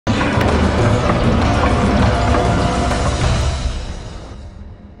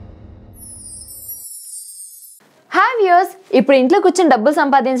ఇప్పుడు ఇంట్లో కూర్చొని డబ్బులు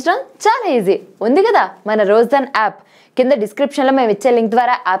సంపాదించడం చాలా ఈజీ ఉంది కదా మన రోజ్ధన్ యాప్. కింద డిస్క్రిప్షన్లో మేము ఇచ్చే లింక్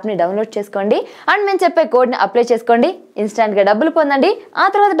ద్వారా యాప్ని డౌన్లోడ్ చేసుకోండి అండ్ మేము చెప్పే కోడ్ని అప్లై చేసుకోండి. ఇన్స్టాంట్గా డబ్బులు పొందండి. ఆ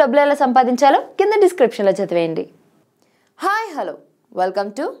తర్వాత డబ్బులు ఎలా సంపాదించాలో కింద డిస్క్రిప్షన్లో చదివేయండి. Hi hello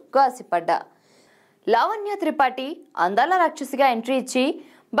welcome to gossip అడ్డా. లావణ్య త్రిపాఠి అందాల రాక్షసిగా ఎంట్రీ ఇచ్చి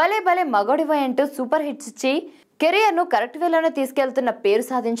భలే భలే మగోడివై అంటూ సూపర్ హిట్స్ ఇచ్చి కెరియర్ను కరెక్ట్ వేలోనే తీసుకెళ్తున్న పేరు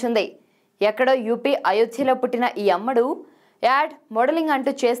సాధించింది. ఎక్కడో యూపీ అయోధ్యలో పుట్టిన ఈ అమ్మడు యాడ్ మోడలింగ్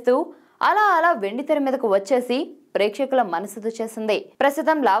అంటూ చేస్తూ అలా అలా వెండితెర మీదకు వచ్చేసి ప్రేక్షకుల మనసు దోచేసింది.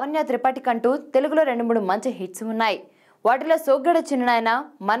 ప్రస్తుతం లావణ్య త్రిపాఠి కంటూ తెలుగులో 2-3 మంచి హిట్స్ ఉన్నాయి. వాటిలో సోగ్గాడే చిన్ననాయన,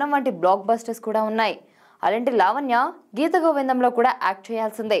 మనం వంటి బ్లాక్ బస్టర్స్ కూడా ఉన్నాయి. అలాంటి లావణ్య గీత గోవిందంలో కూడా యాక్ట్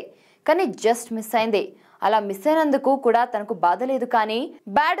చేయాల్సిందే, కానీ జస్ట్ మిస్ అయింది. అలా మిస్ అయినందుకు కూడా తనకు బాధ లేదు, కానీ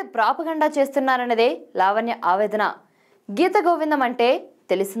బ్యాడ్ ప్రాపగండా చేస్తున్నారన్నదే లావణ్య ఆవేదన. గీత గోవిందం అంటే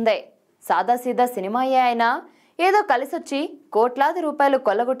తెలిసిందే, సాదాసీదా సినిమాయే అయినా ఏదో కలిసొచ్చి కోట్లాది రూపాయలు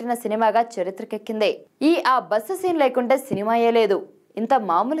కొల్లగొట్టిన సినిమాగా చరిత్రకెక్కింది. ఆ బస్సు సీన్ లేకుంటే సినిమాయే లేదు. ఇంత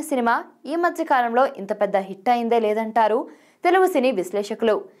మామూలు సినిమా ఈ మధ్య కాలంలో ఇంత పెద్ద హిట్ అయిందే లేదంటారు తెలుగు సినీ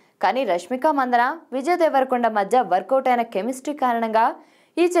విశ్లేషకులు. కానీ రష్మిక మందన, విజయ్ దేవరకొండ మధ్య వర్కౌట్ అయిన కెమిస్ట్రీ కారణంగా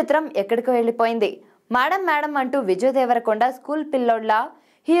ఈ చిత్రం ఎక్కడికో వెళ్ళిపోయింది. మేడం మేడం అంటూ విజయ్ దేవరకొండ స్కూల్ పిల్లోడ్లా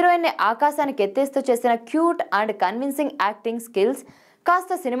హీరోయిన్ని ఆకాశానికి ఎత్తేస్తూ చేసిన cute and convincing acting skills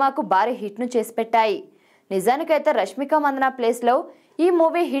కాస్త సినిమాకు భారీ హిట్ను చేసి పెట్టాయి. నిజానికైతే రష్మిక మందన ప్లేస్లో ఈ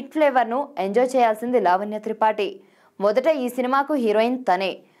మూవీ హిట్ ఫ్లేవర్ను ఎంజాయ్ చేయాల్సింది లావణ్య త్రిపాఠి. మొదట ఈ సినిమాకు హీరోయిన్ తనే,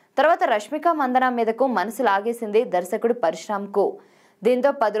 తర్వాత రష్మిక మందన మీదకు మనసు లాగేసింది దర్శకుడు పరశురామ్కు. దీంతో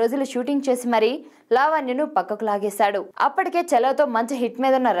 10 రోజులు షూటింగ్ చేసి మరీ లావణ్యను పక్కకు లాగేశాడు. అప్పటికే చలోతో మంచి హిట్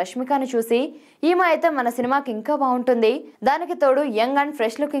మీద ఉన్న రష్మికను చూసి ఈమె అయితే మన సినిమాకి ఇంకా బాగుంటుంది, దానికి తోడు young and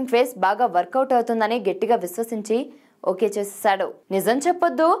fresh looking face బాగా వర్కౌట్ అవుతుందని గట్టిగా విశ్వసించి ఓకే చేసేశాడు. నిజం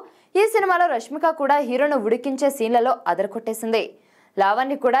చెప్పొద్దు, ఈ సినిమాలో రష్మిక కూడా హీరోను ఉడికించే సీన్లలో అదరకొట్టేసింది.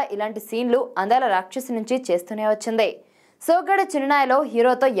 లావణ్య కూడా ఇలాంటి సీన్లు అందాల రాక్షసి నుంచి చేస్తూనే వచ్చింది. సోగ్గాడే చిన్ననాయలో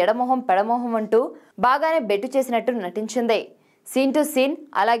హీరోతో ఎడమొహం పెడమొహం అంటూ బాగానే బెట్టు చేసినట్టు నటించింది. సీన్ టు సీన్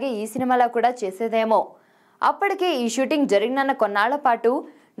అలాగే ఈ సినిమాలో కూడా చేసేదేమో. అప్పటికే ఈ షూటింగ్ జరిగినన్న కొన్నాళ్ల పాటు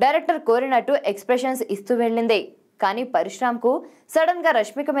డైరెక్టర్ కోరినట్టు ఎక్స్ప్రెషన్స్ ఇస్తూ వెళ్ళింది. కానీ పరశురామ్కు సడన్ గా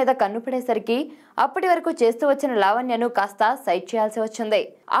రష్మిక మీద కన్ను పడేసరికి అప్పటి వరకు చేస్తూ వచ్చిన లావణ్యను కాస్త సైడ్ చేయాల్సి వచ్చింది.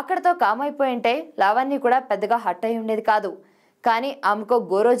 అక్కడతో కామైపోయింటే లావణ్య కూడా పెద్దగా హట్ అయి ఉండేది కాదు. కానీ ఆమెకు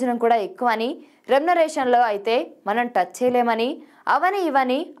గోరోజనం కూడా ఎక్కువని, రెమ్యునరేషన్లో అయితే మనం టచ్ చేయలేమని, అవని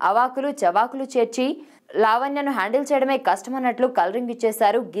ఇవని అవాకులు చవాకులు చేర్చి లావణ్యను హ్యాండిల్ చేయడమే కష్టమన్నట్లు కలరింగ్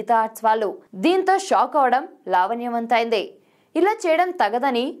ఇచ్చేశారు గీతా ఆర్ట్స్ వాళ్ళు. దీంతో షాక్ అవడం లావణ్యవంతైంది. ఇలా చేయడం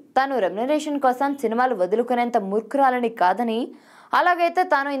తగదని, తాను రెమ్యునరేషన్ కోసం సినిమాలు వదులుకునేంత మూర్ఖురాలని కాదని, అలాగైతే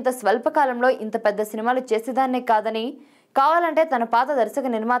తాను ఇంత స్వల్పకాలంలో ఇంత పెద్ద సినిమాలు చేసేదాన్నే కాదని, కావాలంటే తన పాత దర్శక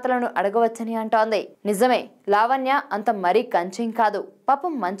నిర్మాతలను అడగవచ్చని అంటోంది. నిజమే, లావణ్య అంత మరీ కంచెం కాదు,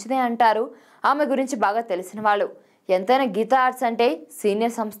 పాపం మంచిదే అంటారు ఆమె గురించి బాగా తెలిసిన వాళ్ళు. ఎంతైనా గీతా ఆర్ట్స్ అంటే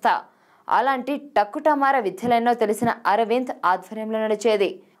సీనియర్ సంస్థ. అలాంటి టక్కుటమార విద్యలెన్నో తెలిసిన అరవింద్ ఆధ్వర్యంలో నడిచేది.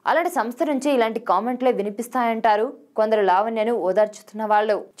 అలాంటి సంస్థ నుంచి ఇలాంటి కామెంట్లే వినిపిస్తాయంటారు కొందరు లావణ్యను ఓదార్చుతున్న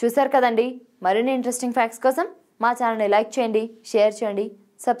వాళ్ళు. చూశారు కదండి, మరిన్ని ఇంట్రెస్టింగ్ ఫ్యాక్ట్స్ కోసం మా ఛానల్ని లైక్ చేయండి, షేర్ చేయండి,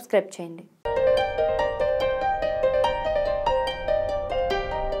 సబ్స్క్రైబ్ చేయండి.